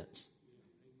some evidence.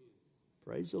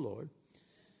 Praise the Lord.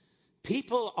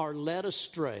 People are led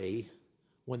astray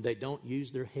when they don't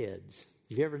use their heads.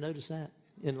 Have you ever noticed that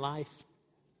in life?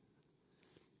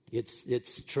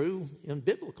 It's true in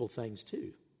biblical things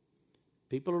too.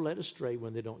 People are led astray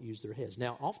when they don't use their heads.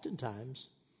 Now, oftentimes,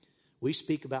 we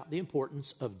speak about the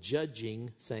importance of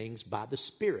judging things by the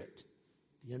Spirit,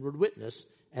 the inward witness,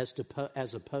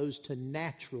 as opposed to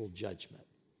natural judgment.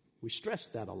 We stress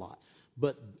that a lot.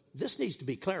 But this needs to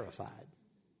be clarified.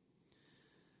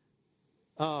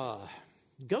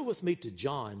 Go with me to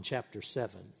John chapter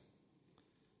 7.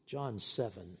 John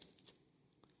 7.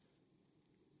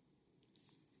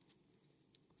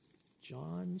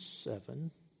 John 7.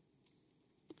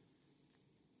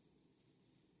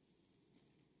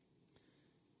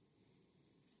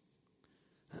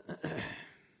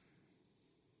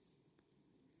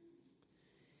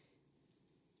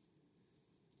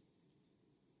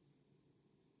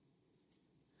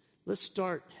 Let's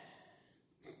start,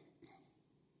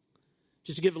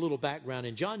 just to give a little background.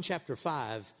 In John chapter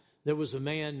 5, there was a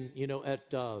man, at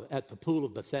the pool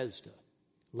of Bethesda,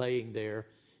 laying there,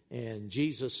 and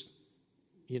Jesus,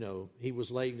 he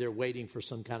was laying there waiting for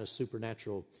some kind of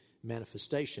supernatural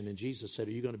manifestation, and Jesus said,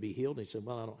 are you going to be healed? And he said,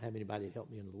 well, I don't have anybody to help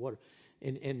me into the water.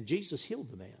 And Jesus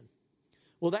healed the man.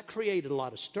 Well, that created a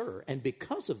lot of stir. And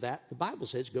because of that, the Bible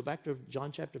says, go back to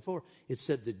John chapter 4, it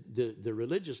said the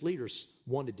religious leaders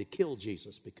wanted to kill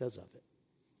Jesus because of it.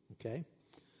 Okay?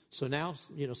 So now,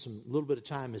 some little bit of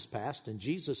time has passed, and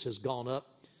Jesus has gone up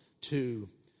to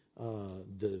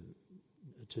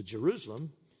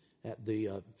Jerusalem at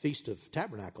the Feast of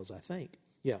Tabernacles, I think.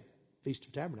 Yeah, Feast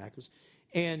of Tabernacles.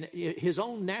 And his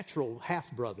own natural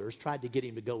half-brothers tried to get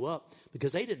him to go up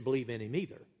because they didn't believe in him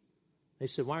either. They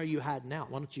said, why are you hiding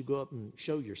out? Why don't you go up and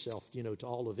show yourself, to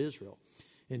all of Israel?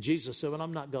 And Jesus said, well,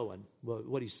 I'm not going. Well,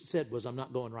 what he said was, I'm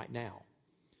not going right now.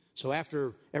 So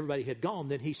after everybody had gone,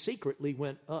 then he secretly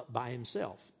went up by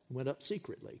himself, went up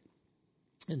secretly.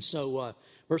 And so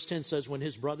verse 10 says, when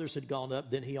his brothers had gone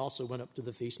up, then he also went up to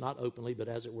the feast, not openly, but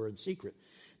as it were in secret.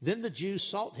 Then the Jews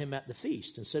sought him at the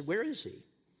feast and said, where is he?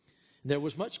 And there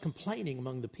was much complaining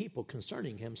among the people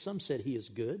concerning him. Some said he is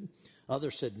good.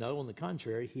 Others said, no, on the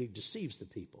contrary, he deceives the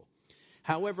people.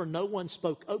 However, no one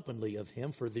spoke openly of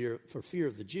him for fear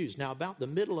of the Jews. Now, about the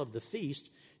middle of the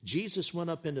feast, Jesus went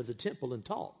up into the temple and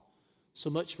taught. So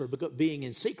much for being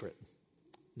in secret.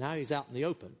 Now he's out in the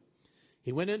open.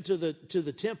 He went into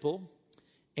the temple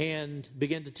and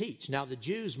began to teach. Now the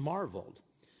Jews marveled,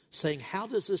 saying, how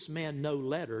does this man know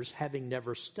letters, having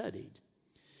never studied?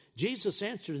 Jesus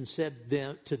answered and said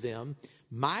to them,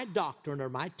 my doctrine or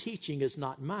my teaching is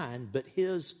not mine, but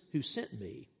his who sent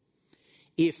me.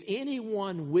 If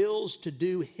anyone wills to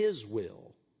do his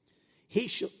will, he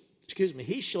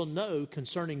shall know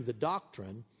concerning the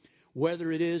doctrine,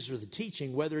 whether it is, or the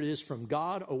teaching, whether it is from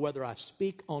God or whether I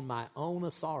speak on my own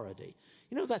authority.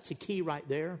 That's a key right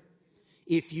there.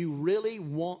 If you really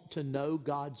want to know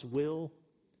God's will,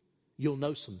 you'll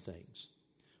know some things.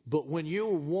 But when you're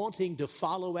wanting to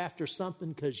follow after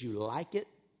something because you like it,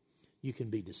 you can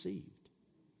be deceived.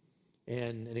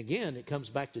 And again, it comes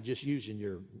back to just using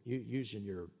your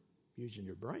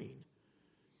brain.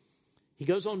 He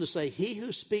goes on to say, he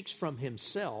who speaks from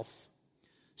himself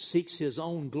seeks his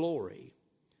own glory,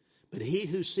 but he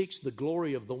who seeks the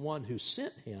glory of the one who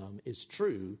sent him is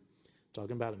true,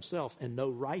 talking about himself, and no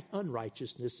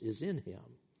unrighteousness is in him.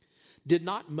 Did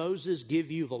not Moses give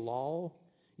you the law,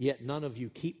 yet none of you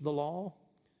keep the law?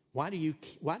 Why do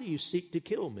you seek to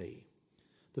kill me?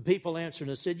 The people answered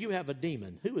and said, you have a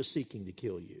demon. Who is seeking to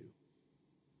kill you?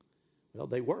 Well,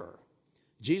 they were.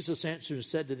 Jesus answered and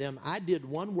said to them, I did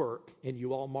one work, and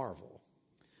you all marvel.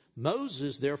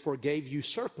 Moses therefore gave you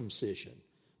circumcision,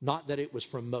 not that it was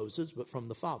from Moses, but from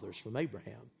the fathers, from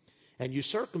Abraham. And you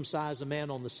circumcise a man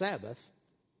on the Sabbath.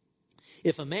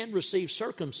 If a man receives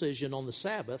circumcision on the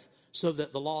Sabbath, so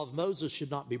that the law of Moses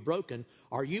should not be broken,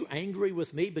 are you angry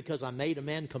with me because I made a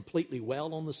man completely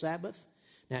well on the Sabbath?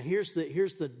 Now here's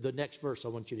the next verse I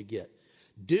want you to get.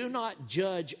 Do not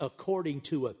judge according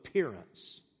to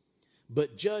appearance,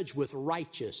 but judge with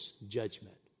righteous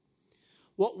judgment.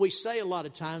 What we say a lot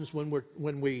of times when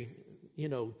we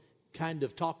kind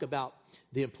of talk about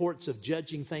the importance of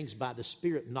judging things by the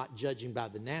Spirit, not judging by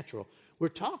the natural, we're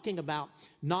talking about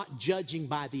not judging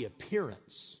by the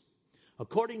appearance.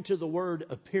 According to the word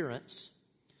appearance,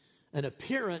 an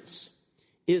appearance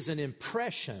is an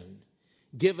impression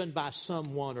given by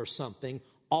someone or something,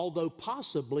 although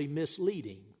possibly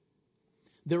misleading.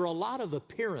 There are a lot of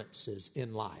appearances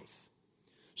in life.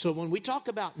 So when we talk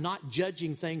about not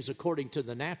judging things according to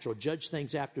the natural, judge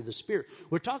things after the Spirit,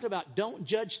 we're talking about don't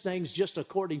judge things just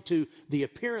according to the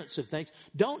appearance of things.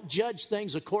 Don't judge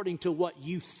things according to what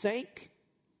you think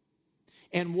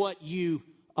and what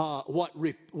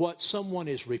someone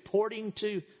is reporting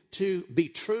to be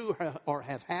true or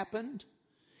have happened.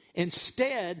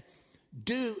 Instead,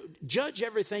 judge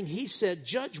everything. He said,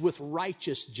 judge with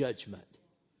righteous judgment.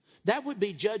 That would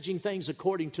be judging things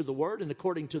according to the Word and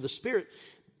according to the Spirit.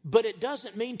 But it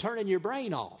doesn't mean turning your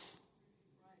brain off.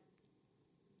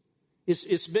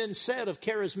 It's been said of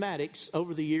charismatics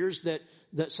over the years that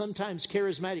sometimes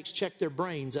charismatics check their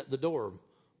brains at the door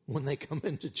when they come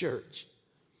into church.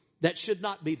 That should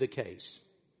not be the case.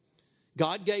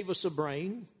 God gave us a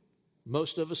brain.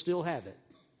 Most of us still have it.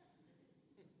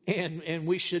 And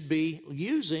we should be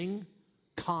using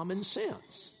common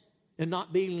sense and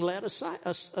not being led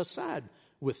aside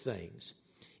with things.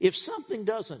 If something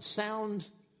doesn't sound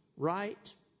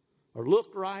right or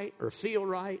look right or feel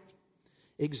right,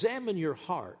 examine your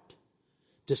heart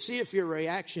to see if your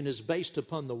reaction is based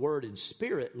upon the Word and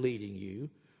Spirit leading you,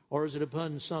 or is it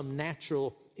upon some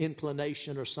natural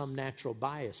inclination or some natural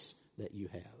bias that you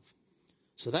have.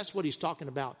 So that's what he's talking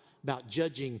about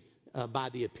judging by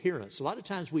the appearance. A lot of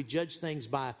times we judge things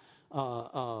by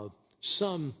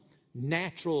some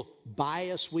natural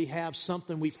bias we have,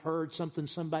 something we've heard, something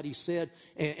somebody said,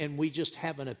 and we just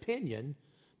have an opinion.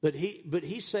 But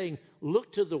he's saying,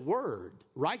 look to the Word.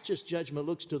 Righteous judgment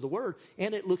looks to the Word,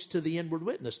 and it looks to the inward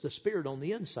witness, the Spirit on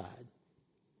the inside.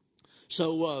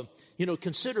 So,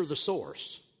 consider the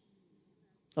source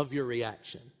of your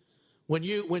reaction.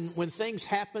 When things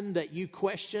happen that you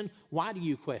question, why do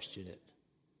you question it?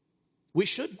 We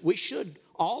should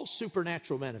all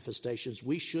supernatural manifestations,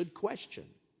 we should question.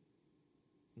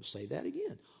 I'll say that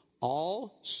again.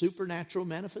 All supernatural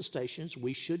manifestations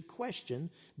we should question.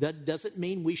 That doesn't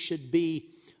mean we should be,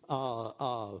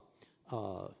 on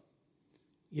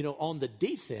the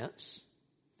defense,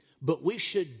 but we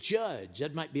should judge.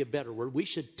 That might be a better word. We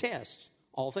should test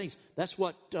all things. That's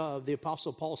what the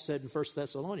Apostle Paul said in 1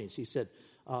 Thessalonians. He said,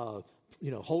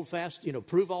 hold fast,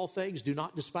 prove all things, do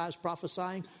not despise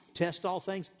prophesying, test all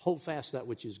things, hold fast that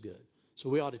which is good. So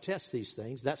we ought to test these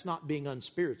things. That's not being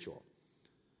unspiritual.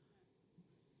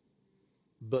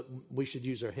 But we should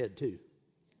use our head too.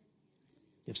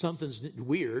 If something's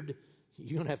weird,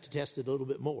 you're going to have to test it a little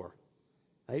bit more.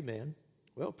 Amen.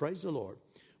 Well, praise the Lord.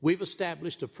 We've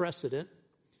established a precedent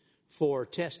for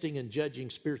testing and judging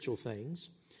spiritual things.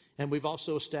 And we've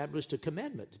also established a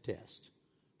commandment to test.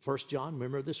 1 John,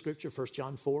 remember the scripture, 1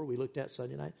 John 4 we looked at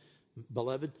Sunday night?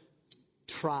 Beloved,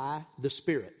 try the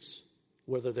spirits,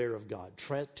 whether they're of God.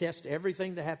 Test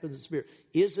everything that happens in the spirit.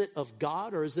 Is it of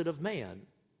God or is it of man?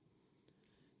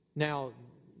 Now,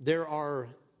 there are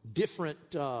different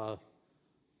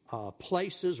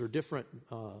places or different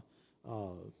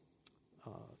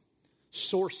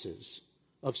sources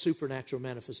of supernatural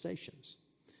manifestations.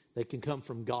 They can come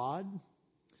from God.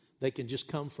 They can just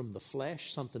come from the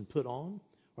flesh, something put on,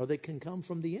 or they can come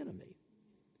from the enemy.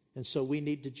 And so we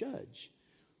need to judge.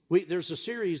 There's a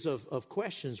series of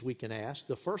questions we can ask.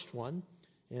 The first one,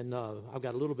 and I've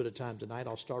got a little bit of time tonight.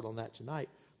 I'll start on that tonight.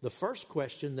 The first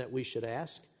question that we should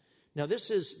ask. Now, this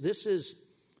is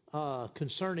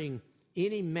concerning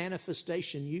any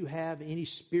manifestation you have, any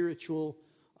spiritual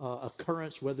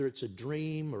occurrence, whether it's a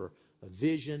dream or a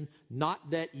vision.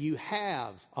 Not that you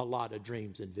have a lot of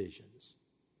dreams and visions.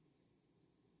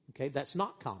 Okay, that's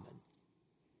not common.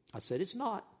 I said it's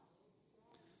not.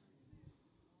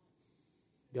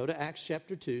 Go to Acts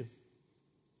chapter 2.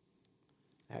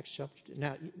 Acts chapter 2.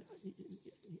 Now,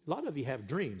 a lot of you have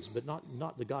dreams, but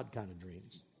not the God kind of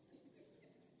dreams.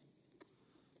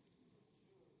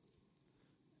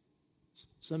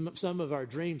 Some of our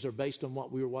dreams are based on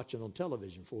what we were watching on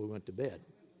television before we went to bed.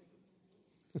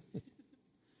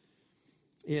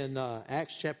 In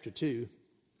Acts chapter 2,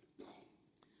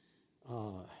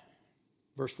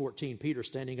 verse 14, Peter,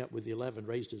 standing up with the 11,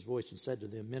 raised his voice and said to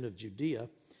them, Men of Judea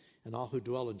and all who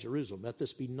dwell in Jerusalem, let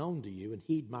this be known to you and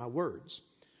heed my words.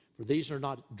 For these are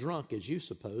not drunk as you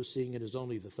suppose, seeing it is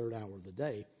only the third hour of the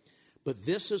day. But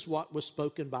this is what was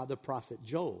spoken by the prophet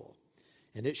Joel.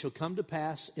 And it shall come to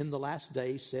pass in the last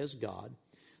days, says God,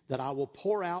 that I will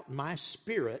pour out my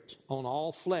spirit on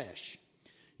all flesh.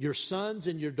 Your sons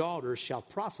and your daughters shall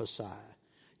prophesy.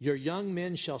 Your young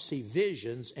men shall see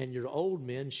visions, and your old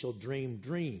men shall dream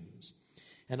dreams.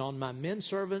 And on my men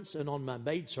servants and on my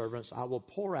maid servants I will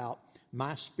pour out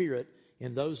my spirit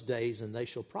in those days, and they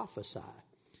shall prophesy.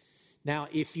 Now,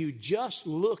 if you just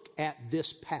look at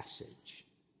this passage,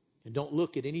 and don't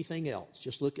look at anything else,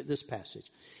 just look at this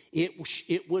passage,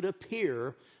 it would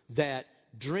appear that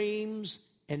dreams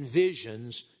and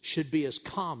visions should be as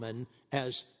common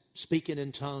as speaking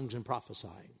in tongues and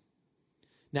prophesying.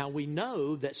 Now, we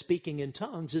know that speaking in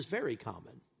tongues is very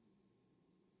common.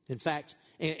 In fact,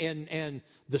 and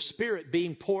the Spirit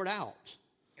being poured out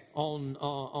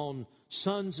on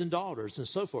sons and daughters and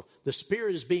so forth. The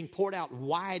Spirit is being poured out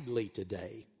widely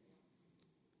today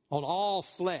on all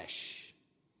flesh.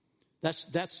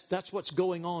 That's what's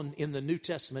going on in the New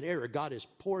Testament era. God is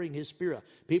pouring His Spirit out.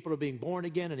 People are being born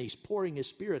again, and He's pouring His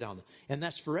Spirit on them. And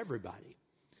that's for everybody.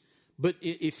 But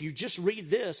if you just read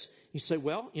this, you say,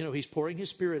 well, He's pouring His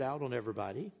Spirit out on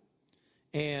everybody.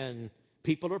 And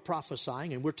people are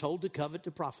prophesying, and we're told to covet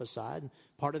to prophesy. And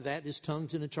part of that is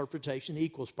tongues and interpretation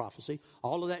equals prophecy.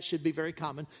 All of that should be very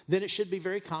common. Then it should be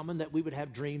very common that we would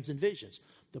have dreams and visions.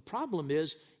 The problem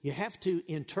is you have to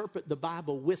interpret the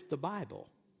Bible with the Bible.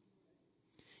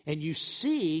 And you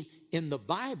see in the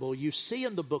Bible, you see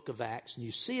in the book of Acts, and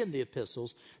you see in the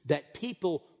epistles that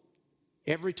people,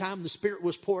 every time the Spirit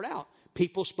was poured out,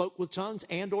 people spoke with tongues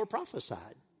and or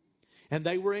prophesied. And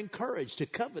they were encouraged to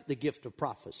covet the gift of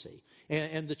prophecy.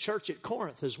 And the church at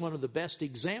Corinth is one of the best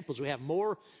examples. We have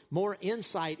more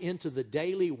insight into the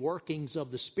daily workings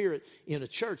of the Spirit in a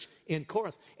church in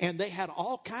Corinth. And they had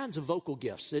all kinds of vocal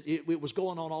gifts. It was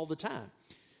going on all the time.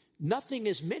 Nothing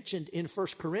is mentioned in 1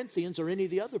 Corinthians or any of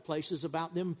the other places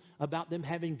about them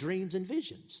having dreams and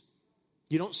visions.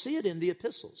 You don't see it in the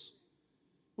epistles.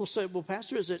 We'll say, well,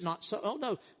 Pastor, is it not so? Oh,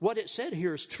 no. What it said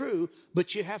here is true,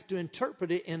 but you have to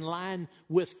interpret it in line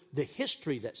with the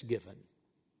history that's given.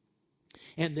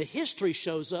 And the history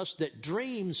shows us that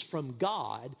dreams from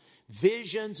God,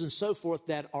 visions and so forth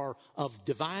that are of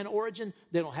divine origin,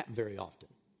 they don't happen very often.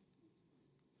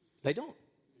 They don't.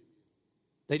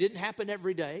 They didn't happen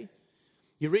every day.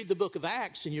 You read the book of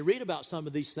Acts and you read about some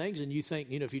of these things and you think,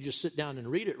 if you just sit down and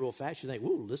read it real fast, you think,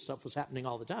 whoa, this stuff was happening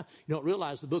all the time. You don't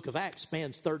realize the book of Acts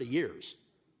spans 30 years.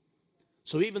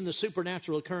 So even the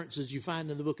supernatural occurrences you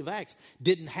find in the book of Acts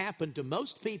didn't happen to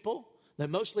most people. They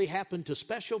mostly happened to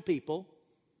special people.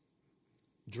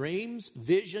 Dreams,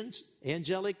 visions,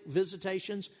 angelic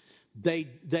visitations. They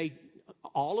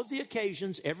all of the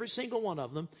occasions, every single one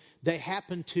of them, they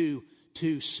happened to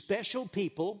special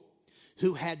people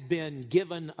who had been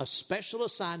given a special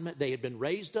assignment. They had been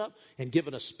raised up and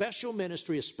given a special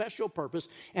ministry, a special purpose,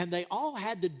 and they all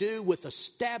had to do with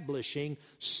establishing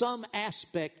some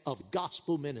aspect of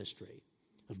gospel ministry,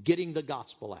 of getting the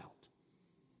gospel out.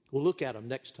 We'll look at them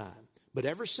next time. But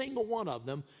every single one of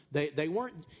them, they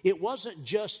weren't, it wasn't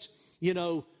just,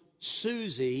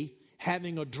 Susie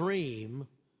having a dream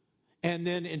and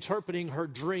then interpreting her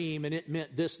dream, and it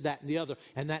meant this, that, and the other,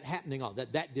 and that happening all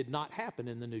that. That did not happen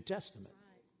in the New Testament.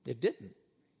 It didn't.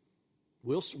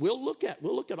 We'll look at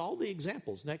all the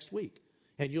examples next week,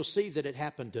 and you'll see that it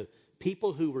happened to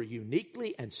people who were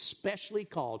uniquely and specially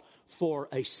called for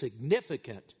a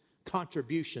significant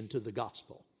contribution to the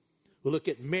gospel. We'll look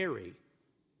at Mary.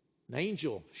 An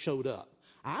angel showed up.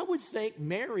 I would think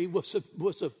Mary was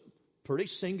a pretty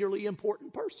singularly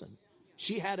important person.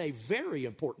 She had a very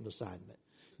important assignment.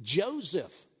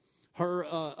 Joseph,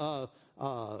 her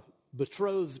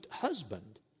betrothed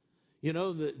husband,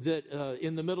 that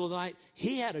in the middle of the night,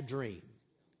 he had a dream.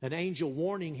 An angel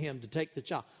warning him to take the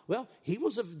child. Well,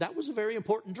 that was a very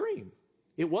important dream.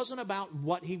 It wasn't about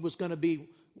what he was going to be,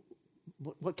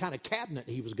 what kind of cabinet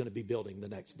he was going to be building the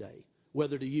next day,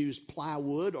 whether to use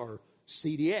plywood or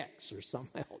CDX or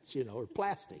something else, or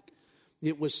plastic.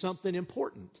 It was something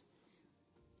important.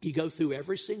 You go through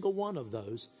every single one of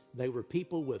those. They were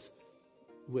people with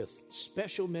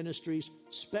special ministries,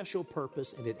 special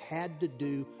purpose, and it had to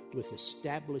do with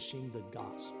establishing the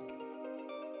gospel.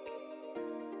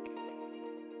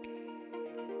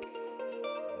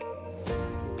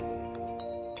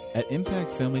 At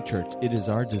Impact Family Church, it is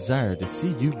our desire to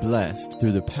see you blessed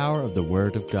through the power of the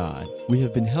Word of God. We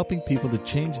have been helping people to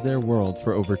change their world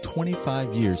for over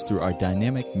 25 years through our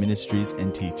dynamic ministries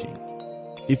and teaching.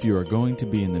 If you are going to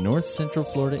be in the North Central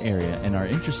Florida area and are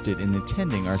interested in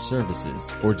attending our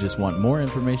services or just want more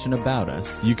information about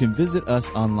us, you can visit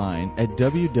us online at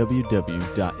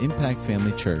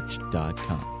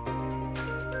www.impactfamilychurch.com.